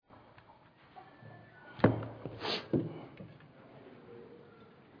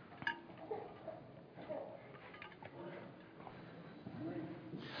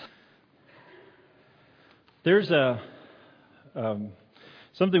There's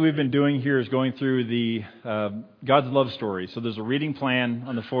something we've been doing here is going through the God's love story. So there's a reading plan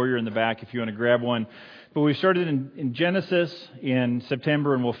on the foyer in the back if you want to grab one. But we started in Genesis in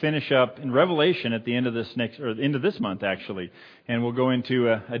September, and we'll finish up in Revelation at the end of this month actually. And we'll go into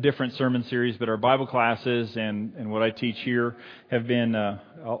a different sermon series. But our Bible classes and what I teach here have been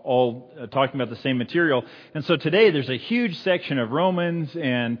all talking about the same material. And so today there's a huge section of Romans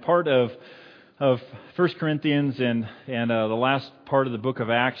and part of 1 Corinthians and the last part of the book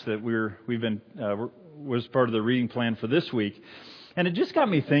of Acts that was part of the reading plan for this week. And it just got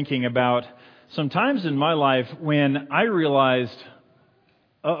me thinking about some times in my life when I realized,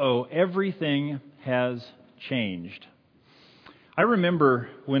 everything has changed. I remember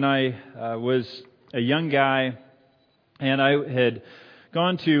when I was a young guy and I had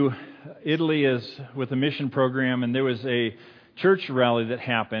gone to Italy with a mission program, and there was a church rally that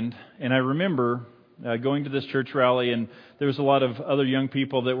happened, and I remember going to this church rally, and there was a lot of other young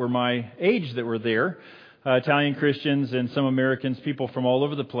people that were my age that were there, Italian Christians and some Americans, people from all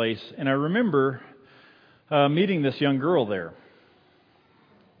over the place, and I remember meeting this young girl there,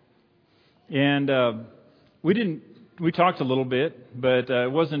 and we talked a little bit, but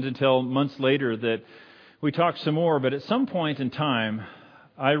it wasn't until months later that we talked some more. But at some point in time,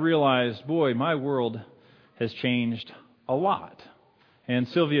 I realized, boy, my world has changed a lot. And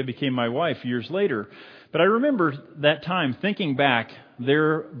Sylvia became my wife years later. But I remember that time thinking back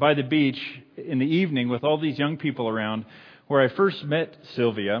there by the beach in the evening with all these young people around where I first met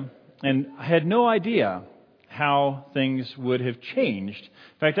Sylvia, and I had no idea how things would have changed.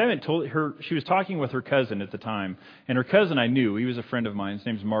 In fact, I haven't told her. She was talking with her cousin at the time, and her cousin I knew. He was a friend of mine. His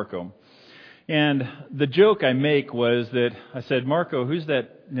name's Marco. And the joke I make was that I said, "Marco, who's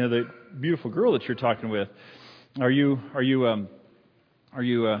that? The beautiful girl that you're talking with? Are you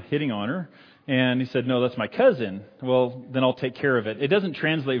hitting on her?" And he said, "No, that's my cousin." Well, then I'll take care of it. It doesn't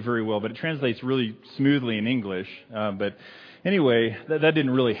translate very well, but it translates really smoothly in English. But anyway, that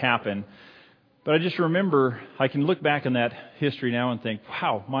didn't really happen. But I just remember, I can look back on that history now and think,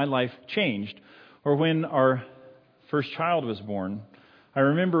 wow, my life changed. Or when our first child was born, I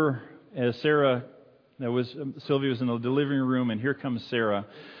remember as Sylvia was in the delivery room, and here comes Sarah.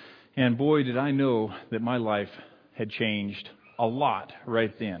 And boy, did I know that my life had changed a lot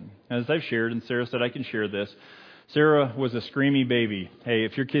right then. As I've shared, and Sarah said I can share this, Sarah was a screamy baby. Hey,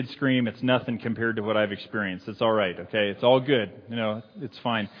 if your kids scream, it's nothing compared to what I've experienced. It's all right, okay? It's all good. It's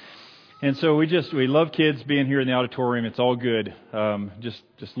fine. And so we love kids being here in the auditorium. It's all good.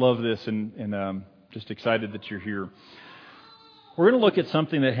 Just love this and just excited that you're here. We're going to look at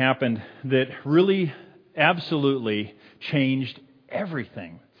something that happened that really absolutely changed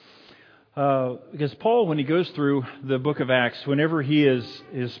everything. Because Paul, when he goes through the book of Acts, whenever he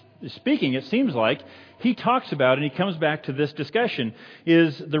is speaking, it seems like he talks about, and he comes back to this discussion,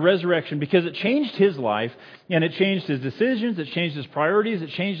 is the resurrection, because it changed his life, and it changed his decisions, it changed his priorities, it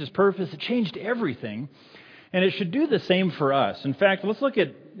changed his purpose, it changed everything, and it should do the same for us. In fact, let's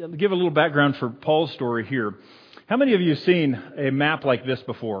give a little background for Paul's story here. How many of you have seen a map like this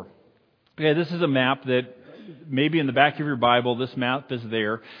before? Okay, this is a map that maybe in the back of your Bible, this map is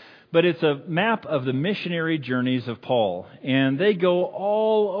there. But it's a map of the missionary journeys of Paul. And they go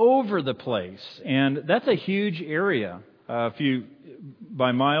all over the place. And that's a huge area.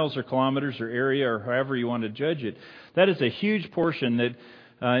 By miles or kilometers or area or however you want to judge it, that is a huge portion that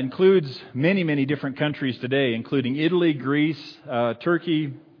includes many, many different countries today, including Italy, Greece,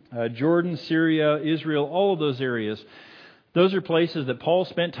 Turkey, Jordan, Syria, Israel, all of those areas. Those are places that Paul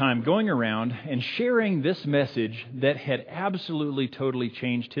spent time going around and sharing this message that had absolutely, totally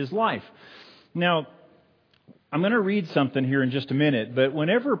changed his life. Now, I'm going to read something here in just a minute, but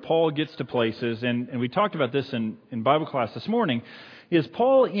whenever Paul gets to places, and we talked about this in Bible class this morning, is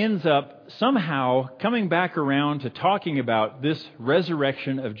Paul ends up somehow coming back around to talking about this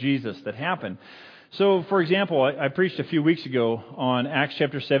resurrection of Jesus that happened. So, for example, I preached a few weeks ago on Acts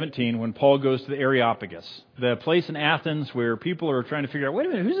chapter 17 when Paul goes to the Areopagus, the place in Athens where people are trying to figure out, wait a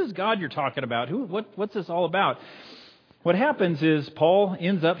minute, who's this God you're talking about? What's this all about? What happens is Paul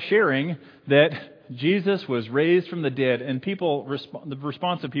ends up sharing that Jesus was raised from the dead, and the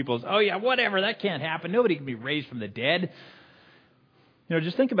response of people is, oh yeah, whatever, that can't happen. Nobody can be raised from the dead.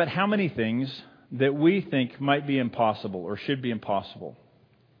 Just think about how many things that we think might be impossible or should be impossible.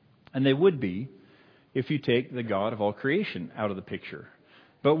 And they would be, if you take the God of all creation out of the picture.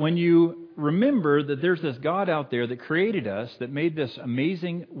 But when you remember that there's this God out there that created us, that made this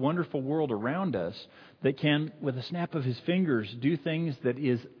amazing, wonderful world around us, that can, with a snap of his fingers, do things that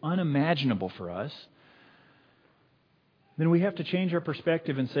is unimaginable for us, then we have to change our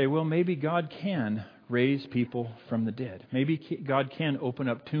perspective and say, well, maybe God can raise people from the dead. Maybe God can open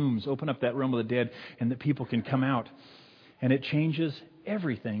up tombs, open up that realm of the dead, and that people can come out. And it changes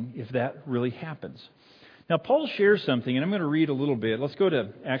everything if that really happens. Now, Paul shares something, and I'm going to read a little bit. Let's go to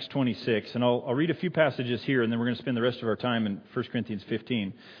Acts 26, and I'll read a few passages here, and then we're going to spend the rest of our time in 1 Corinthians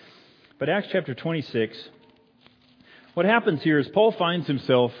 15. But Acts chapter 26, what happens here is Paul finds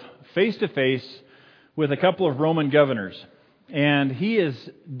himself face to face with a couple of Roman governors. And he is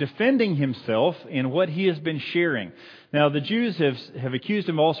defending himself in what he has been sharing. Now, the Jews have accused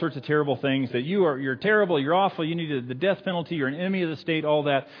him of all sorts of terrible things, that you're terrible, you're awful, you need the death penalty, you're an enemy of the state, all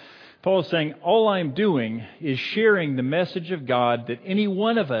that. Paul is saying, all I'm doing is sharing the message of God that any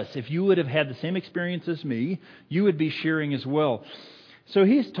one of us, if you would have had the same experience as me, you would be sharing as well. So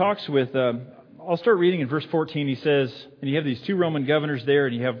he talks with, I'll start reading in verse 14. He says, and you have these two Roman governors there,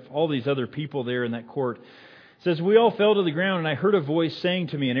 and you have all these other people there in that court. It says, we all fell to the ground, and I heard a voice saying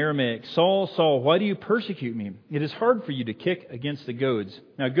to me in Aramaic, Saul, Saul, why do you persecute me? It is hard for you to kick against the goads.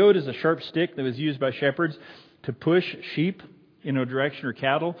 Now, goad is a sharp stick that was used by shepherds to push sheep in a direction or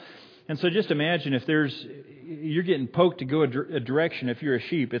cattle. And so just imagine if you're getting poked to go a direction if you're a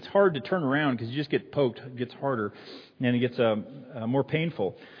sheep. It's hard to turn around because you just get poked. It gets harder, and it gets more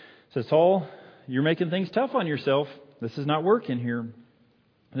painful. It says, Saul, you're making things tough on yourself. This is not working here. And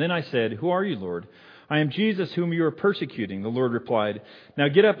then I said, who are you, Lord? I am Jesus whom you are persecuting. The Lord replied, now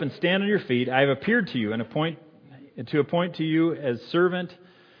get up and stand on your feet. I have appeared to you and appoint to you as servant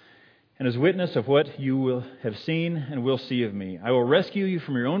and as witness of what you will have seen and will see of me. I will rescue you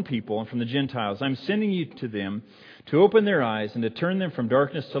from your own people and from the Gentiles. I'm sending you to them to open their eyes and to turn them from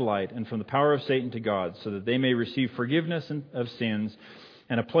darkness to light and from the power of Satan to God, so that they may receive forgiveness of sins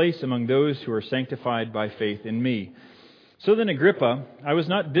and a place among those who are sanctified by faith in me. So then, Agrippa, I was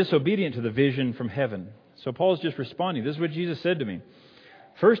not disobedient to the vision from heaven. So Paul is just responding. This is what Jesus said to me.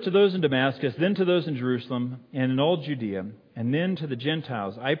 First to those in Damascus, then to those in Jerusalem and in all Judea, and then to the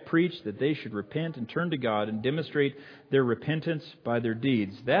Gentiles, I preached that they should repent and turn to God and demonstrate their repentance by their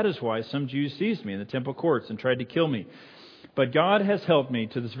deeds. That is why some Jews seized me in the temple courts and tried to kill me. But God has helped me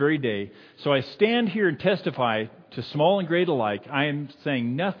to this very day. So I stand here and testify to small and great alike. I am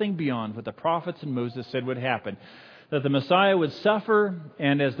saying nothing beyond what the prophets and Moses said would happen. That the Messiah would suffer,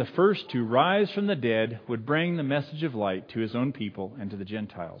 and as the first to rise from the dead, would bring the message of light to his own people and to the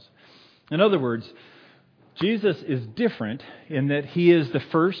Gentiles. In other words, Jesus is different in that he is the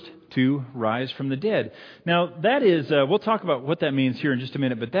first to rise from the dead. Now, that is, we'll talk about what that means here in just a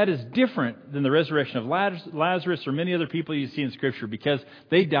minute, but that is different than the resurrection of Lazarus or many other people you see in Scripture, because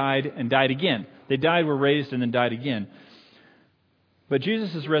they died and died again. They died, were raised, and then died again. But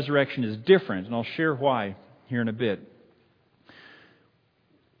Jesus' resurrection is different, and I'll share why here in a bit.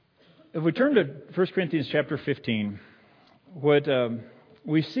 If we turn to 1 Corinthians chapter 15, what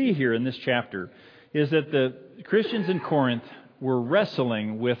we see here in this chapter is that the Christians in Corinth were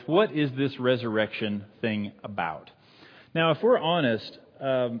wrestling with what is this resurrection thing about. Now, if we're honest,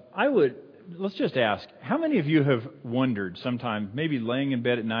 let's just ask, how many of you have wondered sometime, maybe laying in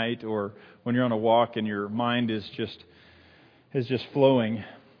bed at night or when you're on a walk and your mind is just flowing,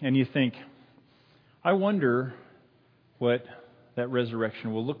 and you think, I wonder what that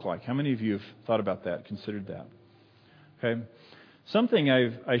resurrection will look like. How many of you have thought about that, considered that? Okay. Something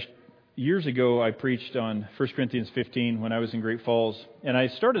years ago I preached on 1 Corinthians 15 when I was in Great Falls, and I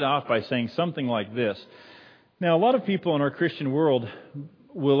started off by saying something like this. Now, a lot of people in our Christian world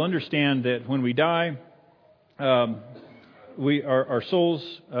will understand that when we die, our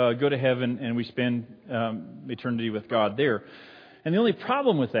souls go to heaven and we spend eternity with God there. And the only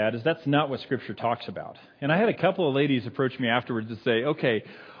problem with that is that's not what Scripture talks about. And I had a couple of ladies approach me afterwards to say, okay,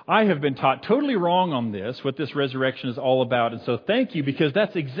 I have been taught totally wrong on this, what this resurrection is all about. And so thank you, because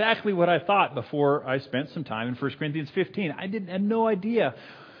that's exactly what I thought before I spent some time in 1 Corinthians 15. I had no idea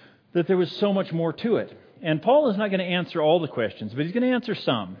that there was so much more to it. And Paul is not going to answer all the questions, but he's going to answer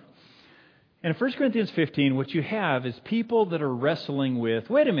some. And in 1 Corinthians 15, what you have is people that are wrestling with,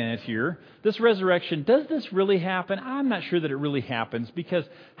 wait a minute here, this resurrection, does this really happen? I'm not sure that it really happens, because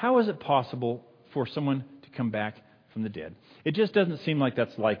how is it possible for someone to come back from the dead? It just doesn't seem like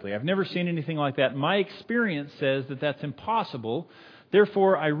that's likely. I've never seen anything like that. My experience says that that's impossible.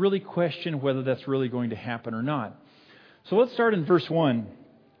 Therefore, I really question whether that's really going to happen or not. So let's start in verse 1.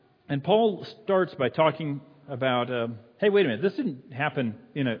 And Paul starts by talking about, hey, wait a minute, this didn't happen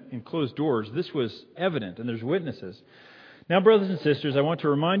in closed doors. This was evident, and there's witnesses. Now, brothers and sisters, I want to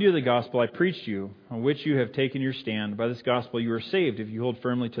remind you of the gospel I preached you, on which you have taken your stand. By this gospel you are saved, if you hold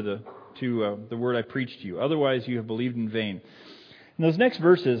firmly to the word I preached to you. Otherwise, you have believed in vain. In those next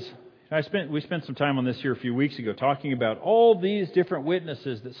verses, We spent some time on this here a few weeks ago, talking about all these different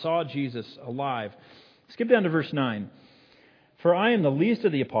witnesses that saw Jesus alive. Skip down to verse 9. For I am the least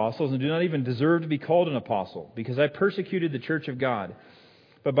of the apostles and do not even deserve to be called an apostle, because I persecuted the church of God.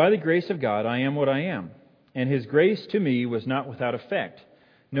 But by the grace of God I am what I am, and His grace to me was not without effect.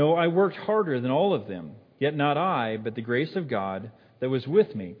 No, I worked harder than all of them, yet not I, but the grace of God that was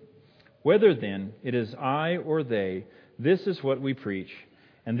with me. Whether then it is I or they, this is what we preach,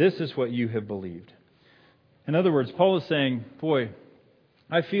 and this is what you have believed. In other words, Paul is saying, boy,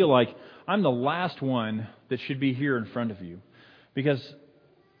 I feel like I'm the last one that should be here in front of you, because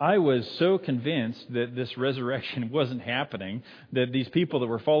I was so convinced that this resurrection wasn't happening, that these people that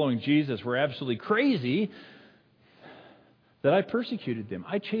were following Jesus were absolutely crazy, that I persecuted them.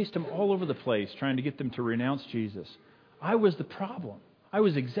 I chased them all over the place trying to get them to renounce Jesus. I was the problem. I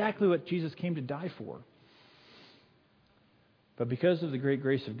was exactly what Jesus came to die for. But because of the great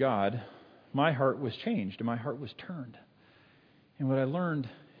grace of God, my heart was changed and my heart was turned. And what I learned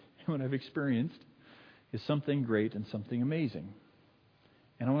and what I've experienced is something great and something amazing.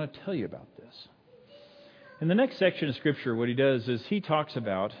 And I want to tell you about this. In the next section of Scripture, what he does is he talks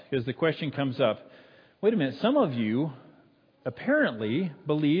about, because the question comes up, wait a minute, some of you apparently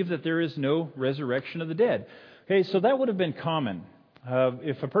believe that there is no resurrection of the dead. Okay, so that would have been common.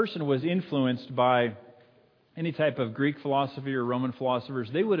 If a person was influenced by any type of Greek philosophy or Roman philosophers,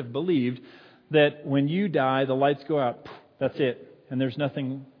 they would have believed that when you die, the lights go out, that's it, and there's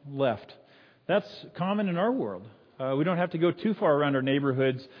nothing left. That's common in our world. We don't have to go too far around our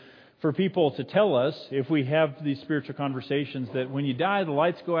neighborhoods for people to tell us, if we have these spiritual conversations, that when you die, the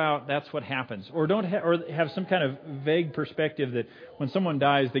lights go out, that's what happens. Or have some kind of vague perspective that when someone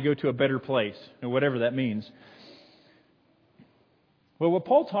dies, they go to a better place, whatever that means. Well, what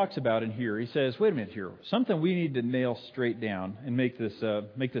Paul talks about in here, he says, wait a minute here, something we need to nail straight down and make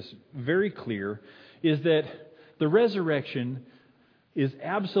this very clear, is that the resurrection is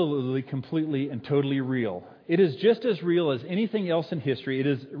absolutely, completely, and totally real. It is just as real as anything else in history. It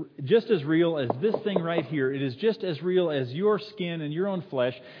is just as real as this thing right here. It is just as real as your skin and your own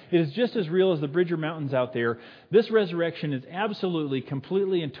flesh. It is just as real as the Bridger Mountains out there. This resurrection is absolutely,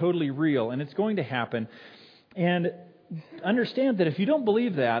 completely, and totally real, and it's going to happen. And understand that if you don't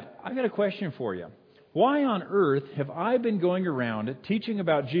believe that, I've got a question for you. Why on earth have I been going around teaching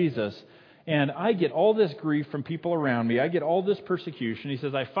about Jesus, and I get all this grief from people around me? I get all this persecution. He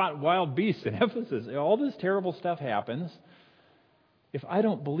says, I fought wild beasts in Ephesus. All this terrible stuff happens if I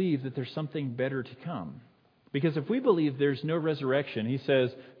don't believe that there's something better to come. Because if we believe there's no resurrection, he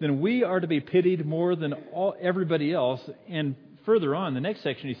says, then we are to be pitied more than everybody else. And further on, the next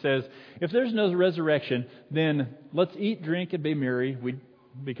section, he says, if there's no resurrection, then let's eat, drink, and be merry,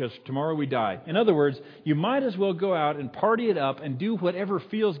 because tomorrow we die. In other words, you might as well go out and party it up and do whatever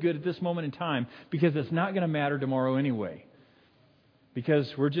feels good at this moment in time, because it's not going to matter tomorrow anyway.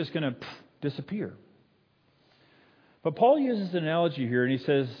 Because we're just going to disappear. But Paul uses an analogy here, and he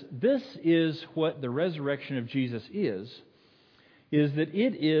says, this is what the resurrection of Jesus is that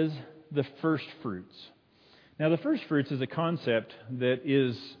it is the first fruits. Now, the first fruits is a concept that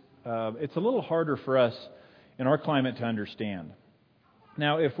is, it's a little harder for us in our climate to understand.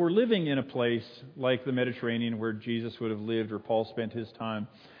 Now, if we're living in a place like the Mediterranean where Jesus would have lived or Paul spent his time,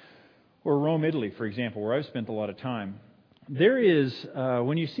 or Rome, Italy, for example, where I've spent a lot of time, there is,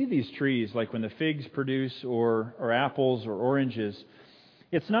 when you see these trees, like when the figs produce or apples or oranges,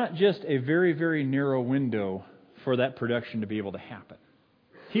 it's not just a very, very narrow window for that production to be able to happen.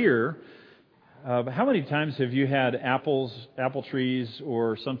 Here, how many times have you had apple trees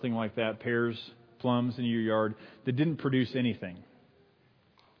or something like that, pears, plums in your yard that didn't produce anything?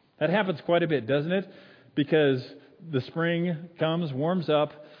 That happens quite a bit, doesn't it? Because the spring comes, warms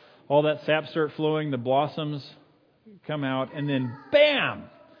up, all that sap starts flowing, the blossoms come out, and then bam!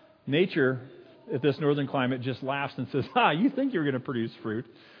 Nature, at this northern climate, just laughs and says, you think you're going to produce fruit.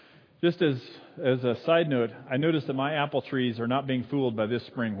 Just as a side note, I noticed that my apple trees are not being fooled by this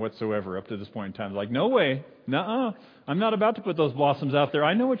spring whatsoever up to this point in time. Like, no way. Nuh-uh. I'm not about to put those blossoms out there.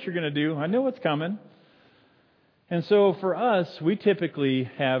 I know what you're going to do. I know what's coming. And so for us, we typically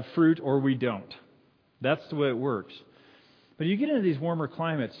have fruit or we don't. That's the way it works. But you get into these warmer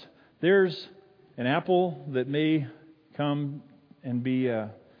climates, there's an apple that may come and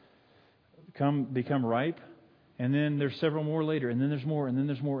become ripe. And then there's several more later, and then there's more, and then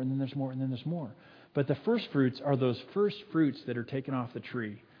there's more, and then there's more, and then there's more. But the first fruits are those first fruits that are taken off the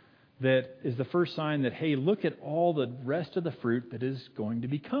tree. That is the first sign that, hey, look at all the rest of the fruit that is going to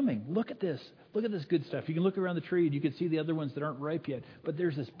be coming. Look at this. Look at this good stuff. You can look around the tree and you can see the other ones that aren't ripe yet. But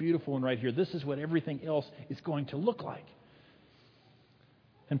there's this beautiful one right here. This is what everything else is going to look like.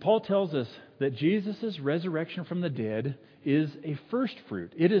 And Paul tells us that Jesus' resurrection from the dead is a first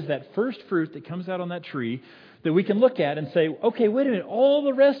fruit. It is that first fruit that comes out on that tree that we can look at and say, okay, wait a minute, all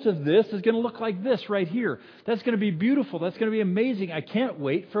the rest of this is going to look like this right here. That's going to be beautiful. That's going to be amazing. I can't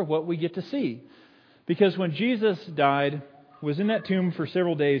wait for what we get to see. Because when Jesus died, was in that tomb for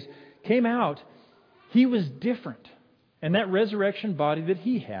several days, came out, He was different. And that resurrection body that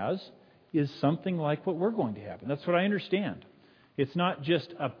He has is something like what we're going to have. And that's what I understand. It's not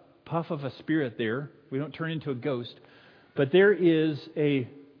just a puff of a spirit there. We don't turn into a ghost. But there is a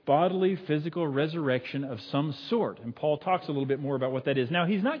bodily, physical resurrection of some sort. And Paul talks a little bit more about what that is. Now,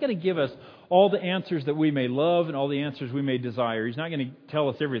 he's not going to give us all the answers that we may love and all the answers we may desire. He's not going to tell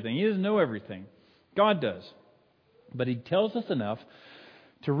us everything. He doesn't know everything. God does. But He tells us enough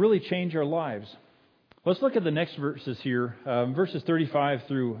to really change our lives. Let's look at the next verses here, verses 35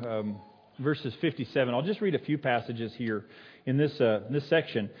 through verses 57. I'll just read a few passages here in this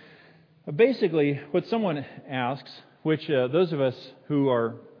section. Basically, what someone asks, which those of us who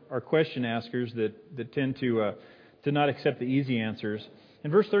are question askers that tend to not accept the easy answers.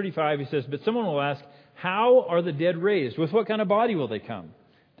 In verse 35, he says, "But someone will ask, how are the dead raised? With what kind of body will they come?"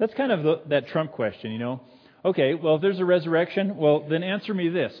 That's kind of that Trump question, you know. Okay, well, if there's a resurrection, well, then answer me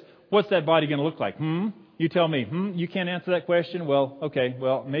this. What's that body going to look like? You tell me. You can't answer that question? Well, okay,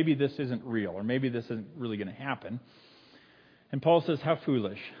 well, maybe this isn't real, or maybe this isn't really going to happen. And Paul says, how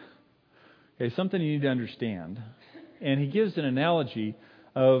foolish. Okay, something you need to understand. And he gives an analogy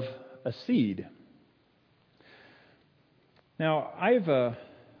of a seed. Now, I've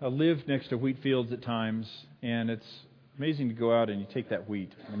lived next to wheat fields at times, and it's amazing to go out and you take that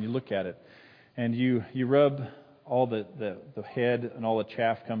wheat and you look at it, and you rub all the head and all the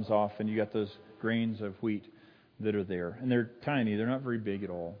chaff comes off, and you got those grains of wheat that are there. And they're tiny. They're not very big at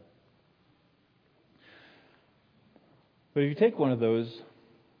all. But if you take one of those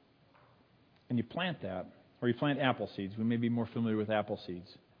and you plant that, or you plant apple seeds, we may be more familiar with apple seeds,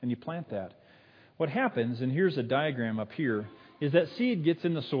 and you plant that, what happens, and here's a diagram up here, is that seed gets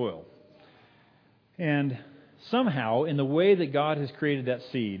in the soil. And somehow, in the way that God has created that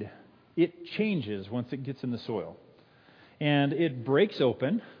seed, it changes once it gets in the soil. And it breaks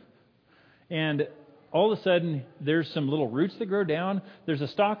open, and all of a sudden, there's some little roots that grow down. There's a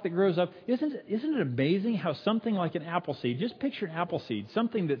stalk that grows up. Isn't it amazing how something like an apple seed, just picture an apple seed,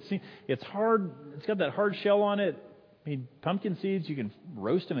 something it's hard, it's got that hard shell on it. I mean, pumpkin seeds, you can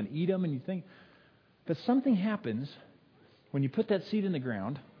roast them and eat them, and you think, but something happens when you put that seed in the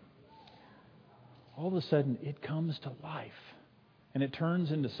ground. All of a sudden, it comes to life, and it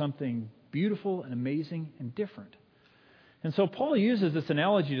turns into something beautiful and amazing and different. And so Paul uses this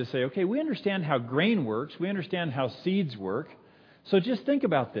analogy to say, okay, we understand how grain works. We understand how seeds work. So just think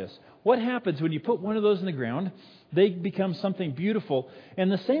about this. What happens when you put one of those in the ground? They become something beautiful.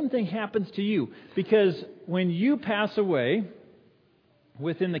 And the same thing happens to you. Because when you pass away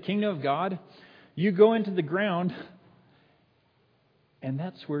within the kingdom of God, you go into the ground, and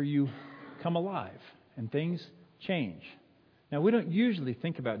that's where you come alive. And things change. Now, we don't usually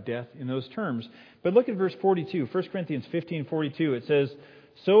think about death in those terms, but look at verse 42, 1 Corinthians 15:42. It says,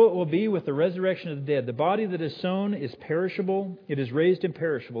 "So it will be with the resurrection of the dead. The body that is sown is perishable, it is raised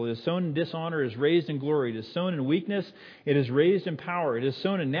imperishable. It is sown in dishonor, it is raised in glory. It is sown in weakness, it is raised in power. It is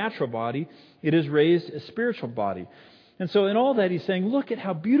sown a natural body, it is raised a spiritual body." And so in all that, he's saying, look at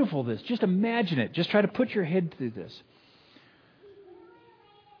how beautiful this is. Just imagine it. Just try to put your head through this.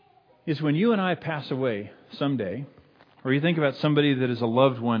 Is when you and I pass away someday, or you think about somebody that is a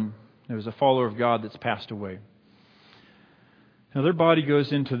loved one, that was a follower of God that's passed away. Now their body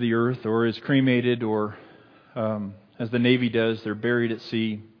goes into the earth or is cremated, or as the Navy does, they're buried at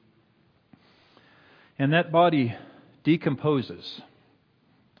sea. And that body decomposes.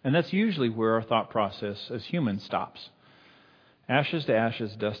 And that's usually where our thought process as humans stops. Ashes to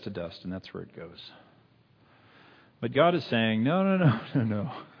ashes, dust to dust, and that's where it goes. But God is saying,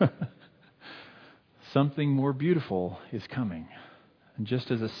 no. Something more beautiful is coming. And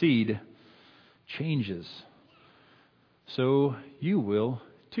just as a seed changes, so you will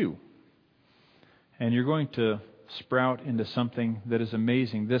too. And you're going to sprout into something that is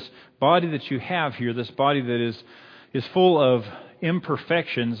amazing. This body that you have here, this body that is full of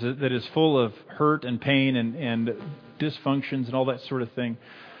imperfections, that is full of hurt and pain and dysfunctions and all that sort of thing,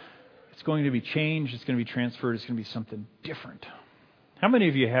 it's going to be changed, it's going to be transferred, it's going to be something different. How many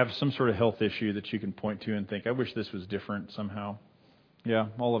of you have some sort of health issue that you can point to and think, I wish this was different somehow? Yeah,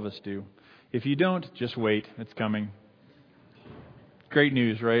 all of us do. If you don't, just wait. It's coming. Great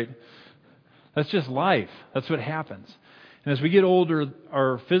news, right? That's just life. That's what happens. And as we get older,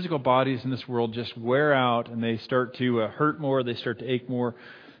 our physical bodies in this world just wear out and they start to hurt more, they start to ache more,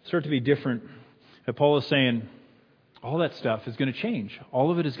 start to be different. And Paul is saying all that stuff is going to change. All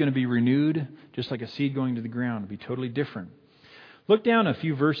of it is going to be renewed, just like a seed going to the ground. It'll be totally different. Look down a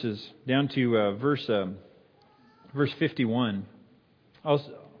few verses, down to verse 51. I'll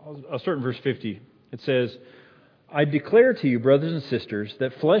start in verse 50. It says, I declare to you, brothers and sisters,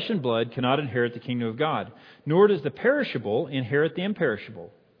 that flesh and blood cannot inherit the kingdom of God, nor does the perishable inherit the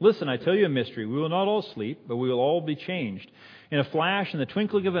imperishable. Listen, I tell you a mystery. We will not all sleep, but we will all be changed. In a flash, in the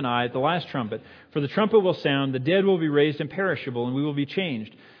twinkling of an eye, at the last trumpet. For the trumpet will sound, the dead will be raised imperishable, and we will be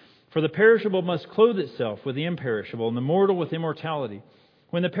changed. For the perishable must clothe itself with the imperishable, and the mortal with immortality.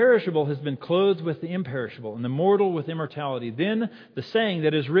 When the perishable has been clothed with the imperishable, and the mortal with immortality, then the saying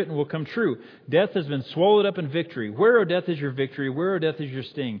that is written will come true. Death has been swallowed up in victory. Where, O death, is your victory? Where, O death, is your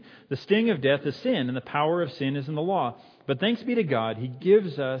sting? The sting of death is sin, and the power of sin is in the law. But thanks be to God, He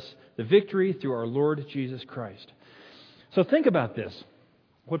gives us the victory through our Lord Jesus Christ. So think about this.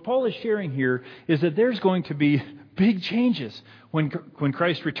 What Paul is sharing here is that there's going to be big changes when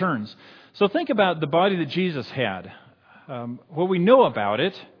Christ returns. So think about the body that Jesus had. What we know about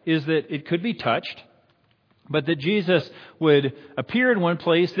it is that it could be touched, but that Jesus would appear in one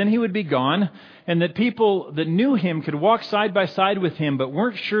place, then He would be gone, and that people that knew Him could walk side by side with Him, but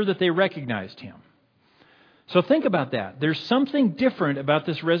weren't sure that they recognized Him. So think about that. There's something different about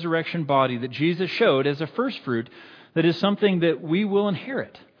this resurrection body that Jesus showed as a first fruit that is something that we will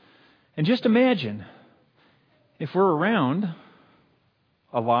inherit. And just imagine if we're around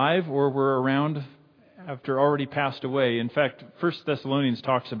alive or we're around after already passed away. In fact, 1 Thessalonians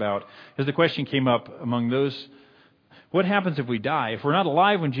talks about, as the question came up among those, what happens if we die? If we're not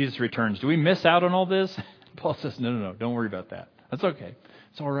alive when Jesus returns, do we miss out on all this? Paul says, no, don't worry about that. That's okay.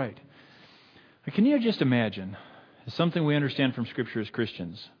 It's all right. Can you just imagine, it's something we understand from Scripture as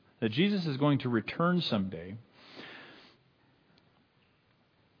Christians, that Jesus is going to return someday.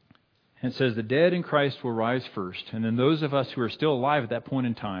 And it says the dead in Christ will rise first, and then those of us who are still alive at that point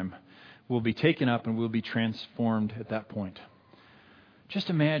in time will be taken up and will be transformed at that point. Just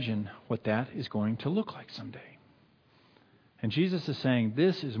imagine what that is going to look like someday. And Jesus is saying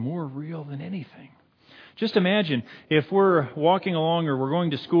this is more real than anything. Just imagine if we're walking along or we're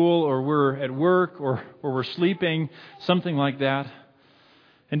going to school or we're at work or we're sleeping, something like that.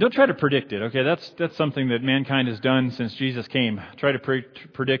 And don't try to predict it, okay? That's something that mankind has done since Jesus came. Try to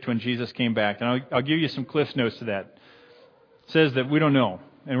predict when Jesus came back. And I'll give you some Cliff's Notes to that. It says that we don't know,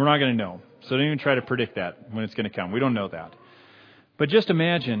 and we're not going to know. So don't even try to predict that when it's going to come. We don't know that. But just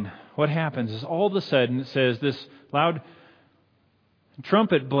imagine what happens is all of a sudden it says this loud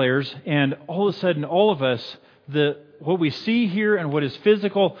trumpet blares, and all of a sudden all of us, what we see here and what is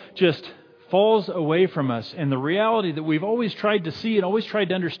physical just falls away from us, and the reality that we've always tried to see and always tried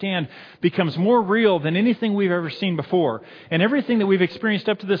to understand becomes more real than anything we've ever seen before. And everything that we've experienced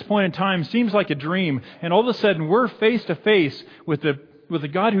up to this point in time seems like a dream, and all of a sudden we're face to face with the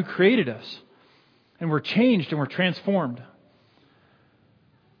God who created us, and we're changed and we're transformed.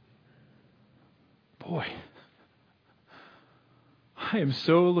 Boy, I am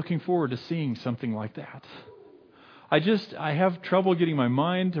so looking forward to seeing something like that. I have trouble getting my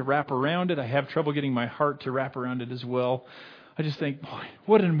mind to wrap around it. I have trouble getting my heart to wrap around it as well. I just think,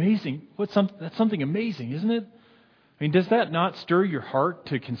 boy, that's something amazing, isn't it? I mean, does that not stir your heart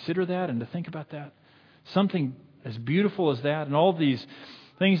to consider that and to think about that? Something as beautiful as that, and all these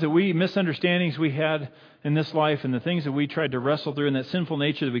things that misunderstandings we had in this life, and the things that we tried to wrestle through, and that sinful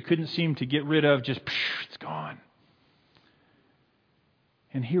nature that we couldn't seem to get rid of, it's gone.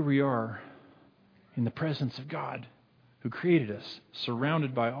 And here we are in the presence of God, who created us,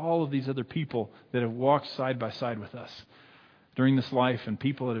 surrounded by all of these other people that have walked side by side with us during this life, and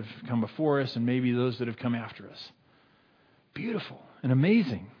people that have come before us, and maybe those that have come after us. Beautiful and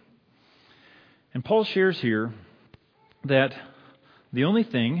amazing. And Paul shares here that the only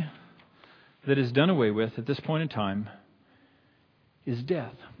thing that is done away with at this point in time is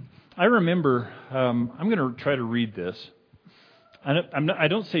death. I remember, I'm going to try to read this. I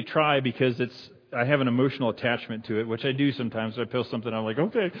don't say try because I have an emotional attachment to it, which I do sometimes. I post something, I'm like,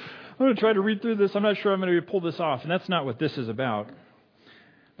 okay, I'm going to try to read through this. I'm not sure I'm going to pull this off. And that's not what this is about.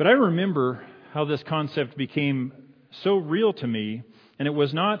 But I remember how this concept became so real to me. And it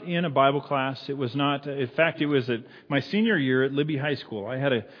was not in a Bible class. It was not, in fact, it was at my senior year at Libby High School. I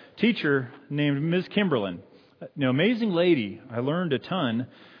had a teacher named Ms. Kimberlin. Amazing lady. I learned a ton.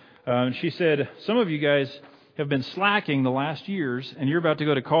 She said, some of you guys have been slacking the last years, and you're about to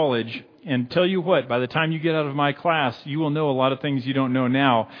go to college. And tell you what, by the time you get out of my class, you will know a lot of things you don't know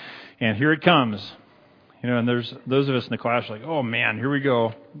now. And here it comes. And there's those of us in the class like, oh man, here we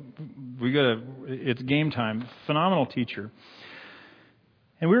go. It's game time. Phenomenal teacher.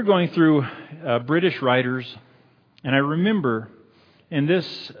 And we were going through British writers, and I remember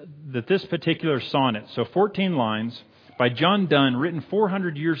this particular sonnet, so 14 lines, by John Donne, written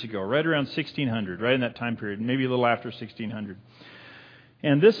 400 years ago, right around 1600, right in that time period, maybe a little after 1600.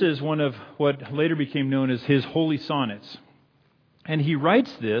 And this is one of what later became known as his Holy Sonnets. And he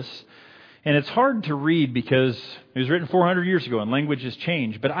writes this, and it's hard to read because it was written 400 years ago and language has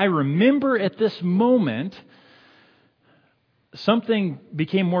changed. But I remember at this moment, something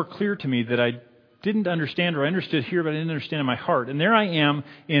became more clear to me that I didn't understand, or I understood here, but I didn't understand in my heart. And there I am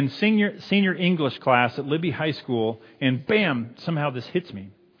in senior English class at Libby High School, and bam, somehow this hits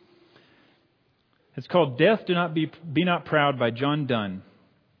me. It's called Death Do Not Be Not Proud by John Donne.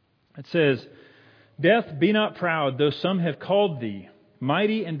 It says, Death, be not proud, though some have called thee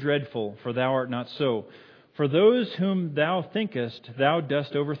mighty and dreadful, for thou art not so. For those whom thou thinkest thou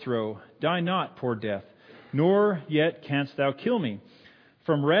dost overthrow, die not, poor death, nor yet canst thou kill me.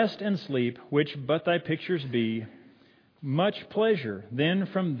 From rest and sleep, which but thy pictures be, much pleasure then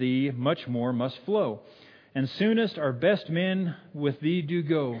from thee much more must flow. And soonest our best men with thee do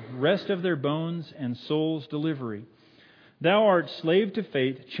go, rest of their bones and souls delivery. Thou art slave to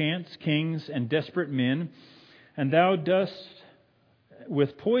fate, chance, kings, and desperate men, and thou dost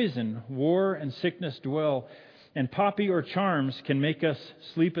with poison, war, and sickness dwell, and poppy or charms can make us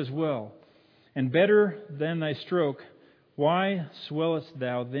sleep as well. And better than thy stroke, why swellest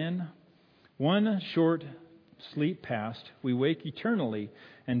thou then? One short sleep past, we wake eternally,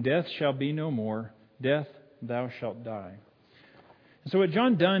 and death shall be no more. Death, thou shalt die. And so what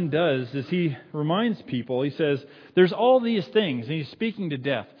John Donne does is he reminds people, he says, there's all these things, and he's speaking to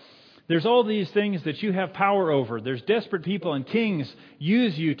death. There's all these things that you have power over. There's desperate people, and kings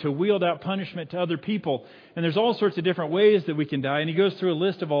use you to wield out punishment to other people. And there's all sorts of different ways that we can die. And he goes through a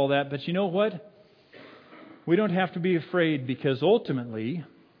list of all that. But you know what? We don't have to be afraid, because ultimately,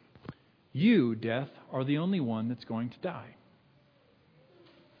 you, death, are the only one that's going to die.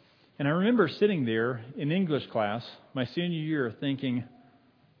 And I remember sitting there in English class, my senior year, thinking,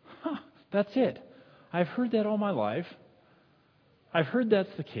 that's it. I've heard that all my life. I've heard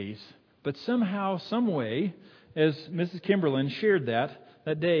that's the case. But somehow, some way, as Mrs. Kimberlin shared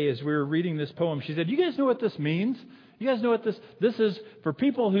that day as we were reading this poem, she said, you guys know what this means? You guys know what this is for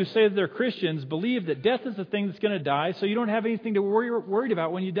people who say that they're Christians, believe that death is the thing that's going to die, so you don't have anything to worried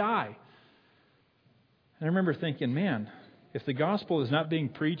about when you die. And I remember thinking, man, if the gospel is not being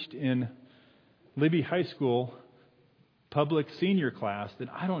preached in Libby High School public senior class, then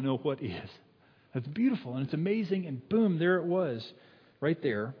I don't know what is. That's beautiful and it's amazing, and boom, there it was, right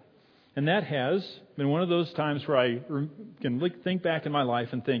there. And that has been one of those times where I can think back in my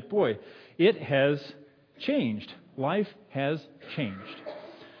life and think, boy, it has changed. Life has changed.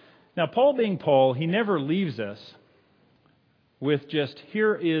 Now, Paul being Paul, he never leaves us with just,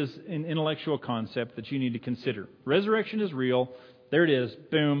 here is an intellectual concept that you need to consider. Resurrection is real. There it is.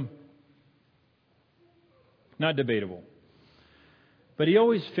 Boom. Not debatable. But he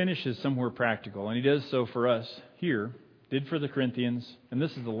always finishes somewhere practical, and he does so for us here, did for the Corinthians. And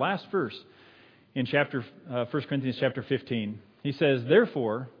this is the last verse in 1 Corinthians chapter 15. He says,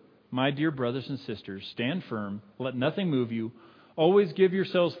 therefore, my dear brothers and sisters, stand firm, let nothing move you. Always give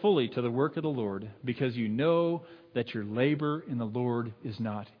yourselves fully to the work of the Lord, because you know that your labor in the Lord is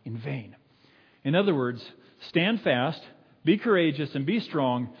not in vain. In other words, stand fast, be courageous, and be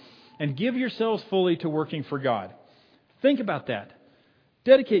strong, and give yourselves fully to working for God. Think about that.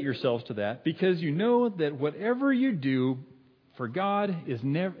 Dedicate yourselves to that, because you know that whatever you do for God is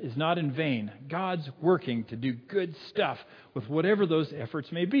not in vain. God's working to do good stuff with whatever those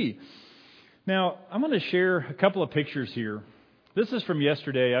efforts may be. Now, I'm going to share a couple of pictures here. This is from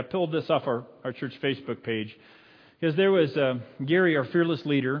yesterday. I pulled this off our church Facebook page, because there was Gary, our fearless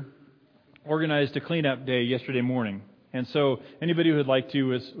leader, organized a cleanup day yesterday morning. And so anybody who would like to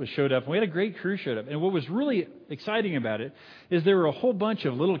was showed up. We had a great crew showed up. And what was really exciting about it is there were a whole bunch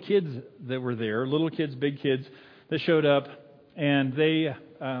of little kids that were there, little kids, big kids, that showed up. And they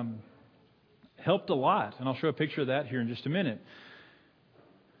helped a lot. And I'll show a picture of that here in just a minute.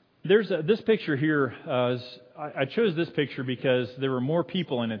 There's this picture here. I chose this picture because there were more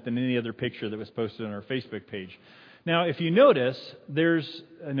people in it than any other picture that was posted on our Facebook page. Now, if you notice,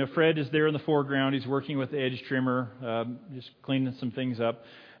 Fred is there in the foreground. He's working with the edge trimmer, just cleaning some things up.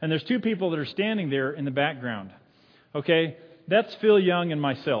 And there's two people that are standing there in the background. Okay, that's Phil Young and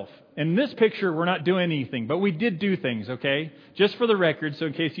myself. In this picture, we're not doing anything, but we did do things, okay? Just for the record, so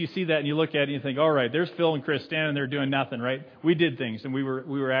in case you see that and you look at it and you think, all right, there's Phil and Chris standing there doing nothing, right? We did things, and we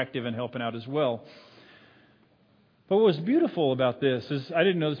were active and helping out as well. But what was beautiful about this is I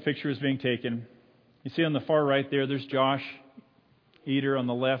didn't know this picture was being taken. You see on the far right there's Josh Eder. On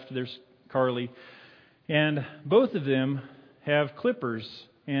the left, there's Carly. And both of them have clippers,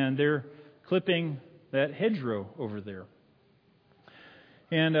 and they're clipping that hedgerow over there.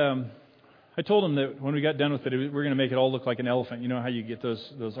 And I told them that when we got done with it, we're going to make it all look like an elephant. You know how you get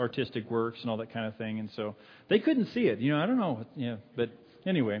those artistic works and all that kind of thing. And so they couldn't see it. I don't know. But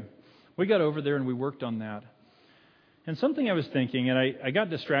anyway, we got over there and we worked on that. And something I was thinking, and I got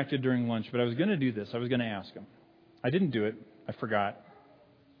distracted during lunch, but I was going to do this. I was going to ask them. I didn't do it. I forgot.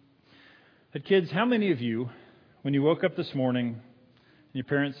 But kids, how many of you, when you woke up this morning, and your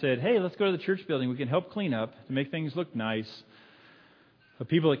parents said, hey, let's go to the church building. We can help clean up to make things look nice. The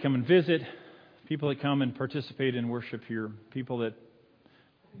people that come and visit, people that come and participate in worship here, people that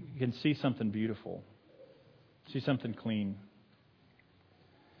can see something beautiful, see something clean.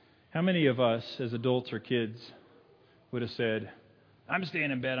 How many of us as adults or kids would have said, I'm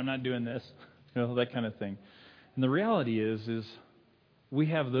staying in bed, I'm not doing this, that kind of thing. And the reality is we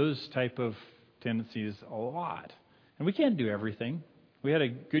have those type of tendencies a lot. And we can't do everything. We had a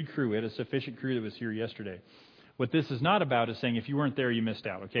good crew. We had a sufficient crew that was here yesterday. What this is not about is saying if you weren't there, you missed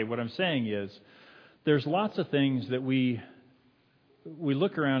out. Okay, what I'm saying is there's lots of things that we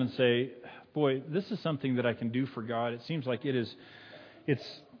look around and say, boy, this is something that I can do for God. It seems like it's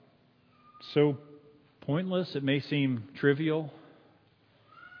so pointless. It may seem trivial.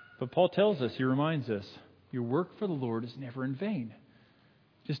 But Paul tells us, he reminds us, your work for the Lord is never in vain.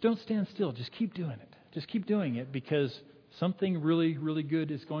 Just don't stand still. Just keep doing it. Just keep doing it because something really, really good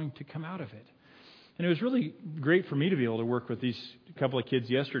is going to come out of it. And it was really great for me to be able to work with these couple of kids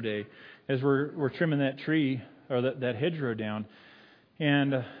yesterday as we're trimming that tree or that hedgerow down.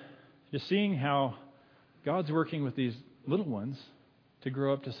 And just seeing how God's working with these little ones to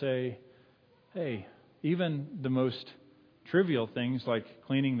grow up to say, hey, even the most trivial things like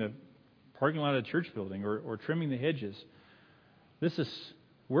cleaning the parking lot of a church building or trimming the hedges, this is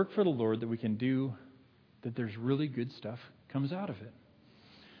work for the Lord that we can do, that there's really good stuff comes out of it.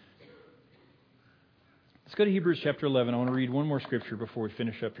 Let's go to Hebrews chapter 11. I want to read one more scripture before we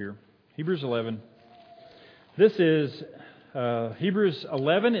finish up here. Hebrews 11. This is, Hebrews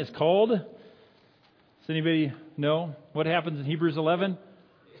 11 is called, does anybody know what happens in Hebrews 11?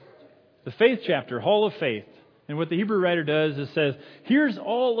 The faith chapter, Hall of Faith. And what the Hebrew writer does is says, here's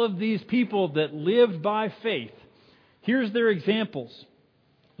all of these people that lived by faith. Here's their examples.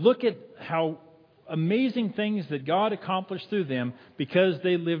 Look at how amazing things that God accomplished through them because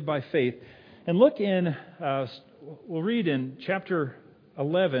they lived by faith. And look in, we'll read in chapter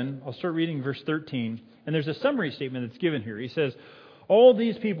 11, I'll start reading verse 13. And there's a summary statement that's given here. He says, all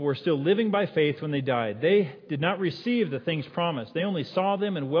these people were still living by faith when they died. They did not receive the things promised. They only saw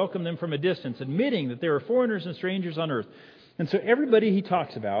them and welcomed them from a distance, admitting that they were foreigners and strangers on earth. And so everybody he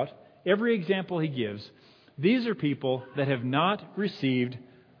talks about, every example he gives, these are people that have not received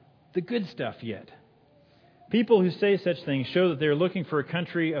the good stuff yet. People who say such things show that they are looking for a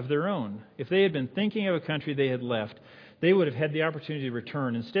country of their own. If they had been thinking of a country they had left, they would have had the opportunity to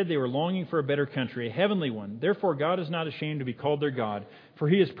return. Instead, they were longing for a better country, a heavenly one. Therefore, God is not ashamed to be called their God, for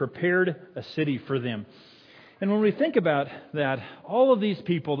He has prepared a city for them. And when we think about that, all of these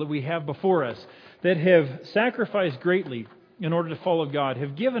people that we have before us that have sacrificed greatly in order to follow God,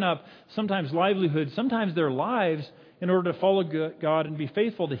 have given up sometimes livelihood, sometimes their lives in order to follow God and be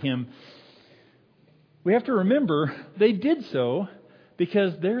faithful to Him, we have to remember they did so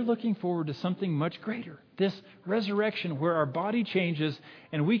because they're looking forward to something much greater. This resurrection where our body changes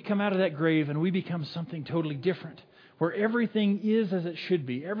and we come out of that grave and we become something totally different. Where everything is as it should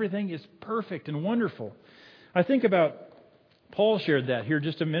be. Everything is perfect and wonderful. I think about, Paul shared that here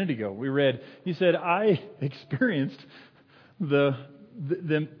just a minute ago. We read, he said, I experienced the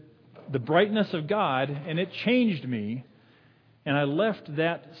brightness of God and it changed me. And I left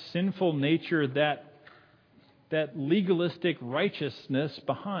that sinful nature, that legalistic righteousness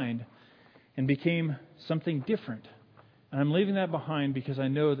behind and became something different. And I'm leaving that behind because I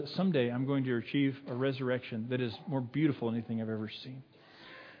know that someday I'm going to achieve a resurrection that is more beautiful than anything I've ever seen.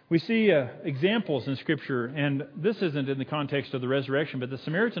 We see examples in Scripture, and this isn't in the context of the resurrection, but the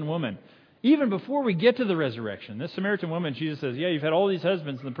Samaritan woman, even before we get to the resurrection, this Samaritan woman, Jesus says, yeah, you've had all these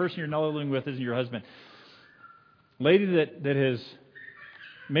husbands, and the person you're now living with isn't your husband. Lady that has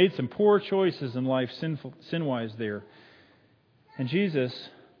made some poor choices in life, sin-wise there. And Jesus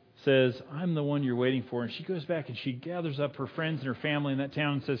says, I'm the one you're waiting for. And she goes back and she gathers up her friends and her family in that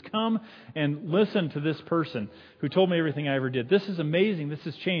town and says, come and listen to this person who told me everything I ever did. This is amazing. This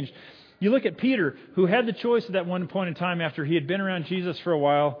has changed. You look at Peter, who had the choice at that one point in time after he had been around Jesus for a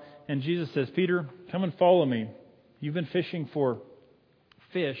while. And Jesus says, Peter, come and follow me. you've been fishing for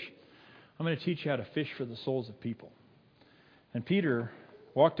fish. I'm going to teach you how to fish for the souls of people. And Peter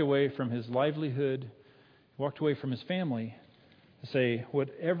walked away from his livelihood, walked away from his family to say,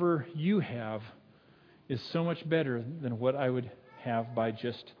 whatever you have is so much better than what I would have by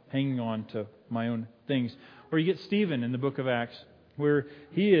just hanging on to my own things. Or you get Stephen in the book of Acts, where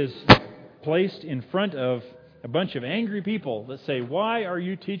he is placed in front of a bunch of angry people that say, why are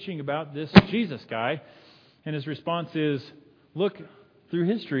you teaching about this Jesus guy? And his response is, look, through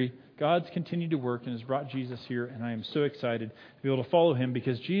history, God's continued to work and has brought Jesus here, and I am so excited to be able to follow him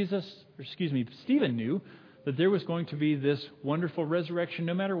because Stephen knew that there was going to be this wonderful resurrection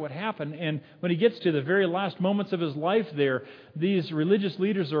no matter what happened. And when he gets to the very last moments of his life there, these religious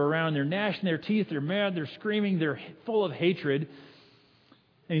leaders are around, they're gnashing their teeth, they're mad, they're screaming, they're full of hatred.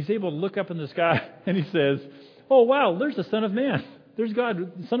 And he's able to look up in the sky and he says, oh wow, there's the Son of Man. There's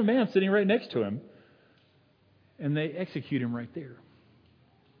God, the Son of Man sitting right next to him. And they execute him right there.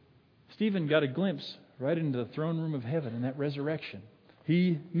 Stephen got a glimpse right into the throne room of heaven in that resurrection.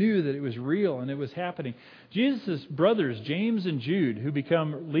 He knew that it was real and it was happening. Jesus' brothers, James and Jude, who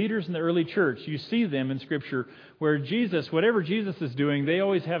become leaders in the early church, you see them in Scripture where Jesus, whatever Jesus is doing, they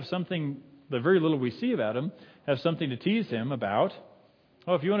always have something, the very little we see about him, have something to tease him about.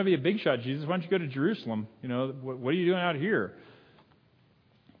 Oh, if you want to be a big shot, Jesus, why don't you go to Jerusalem? You know, what are you doing out here?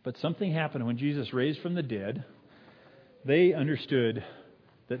 But something happened when Jesus raised from the dead. They understood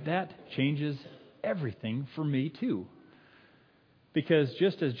that changes everything for me too. Because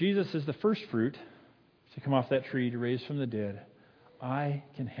just as Jesus is the first fruit to come off that tree to raise from the dead, I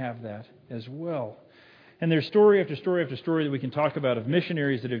can have that as well. And there's story after story after story that we can talk about of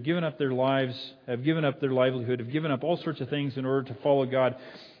missionaries that have given up their lives, have given up their livelihood, have given up all sorts of things in order to follow God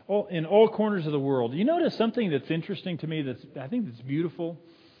in all corners of the world. You notice something that's interesting to me I think that's beautiful?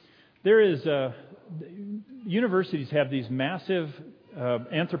 There is, universities have these massive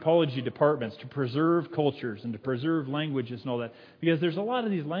anthropology departments to preserve cultures and to preserve languages and all that. Because there's a lot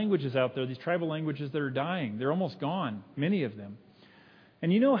of these languages out there, these tribal languages that are dying. They're almost gone, many of them.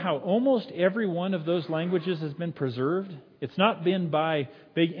 And you know how almost every one of those languages has been preserved? It's not been by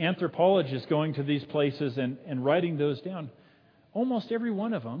big anthropologists going to these places and writing those down. Almost every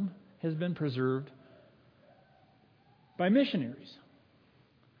one of them has been preserved by missionaries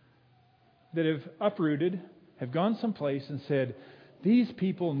that have uprooted, have gone someplace and said, these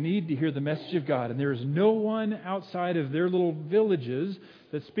people need to hear the message of God, and there is no one outside of their little villages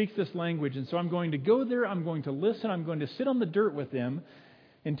that speaks this language, and so I'm going to go there, I'm going to listen, I'm going to sit on the dirt with them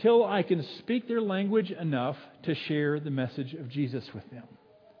until I can speak their language enough to share the message of Jesus with them.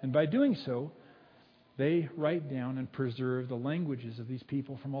 And by doing so, they write down and preserve the languages of these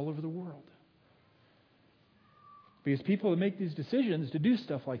people from all over the world. Because people that make these decisions to do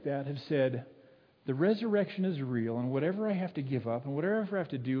stuff like that have said, the resurrection is real, and whatever I have to give up, and whatever I have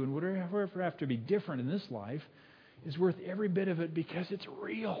to do, and whatever I have to be different in this life is worth every bit of it because it's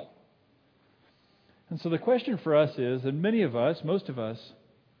real. And so the question for us is, and many of us, most of us,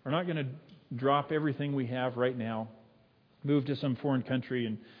 are not going to drop everything we have right now, move to some foreign country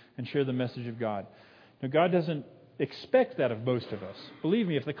and share the message of God. Now, God doesn't expect that of most of us. Believe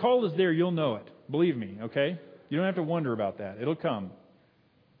me, if the call is there, you'll know it. Believe me, okay? You don't have to wonder about that. It'll come.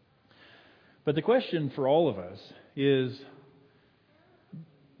 But the question for all of us is,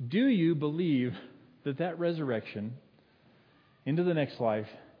 do you believe that resurrection into the next life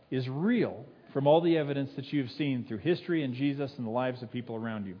is real from all the evidence that you've seen through history and Jesus and the lives of people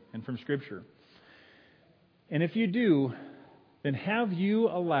around you and from Scripture? And if you do, then have you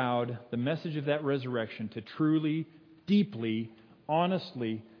allowed the message of that resurrection to truly, deeply,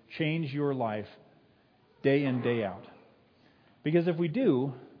 honestly change your life day in, day out? Because if we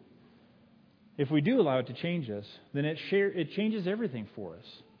do allow it to change us, then it changes everything for us.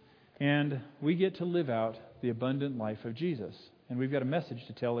 And we get to live out the abundant life of Jesus. And we've got a message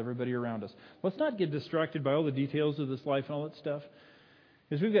to tell everybody around us. Let's not get distracted by all the details of this life and all that stuff.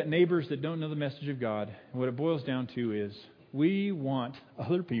 Because we've got neighbors that don't know the message of God. And what it boils down to is we want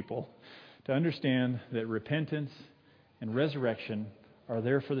other people to understand that repentance and resurrection are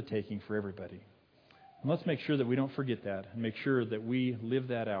there for the taking for everybody. And let's make sure that we don't forget that and make sure that we live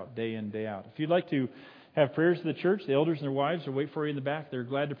that out day in, day out. If you'd like to have prayers to the church, the elders and their wives will wait for you in the back. They're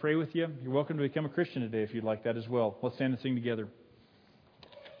glad to pray with you. You're welcome to become a Christian today if you'd like that as well. Let's stand and sing together.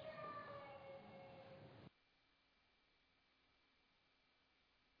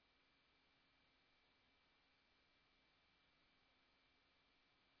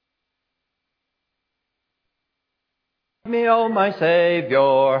 Me, O my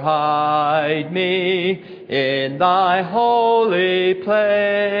Savior, hide me in thy holy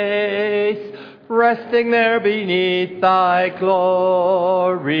place. resting there beneath thy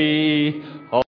glory.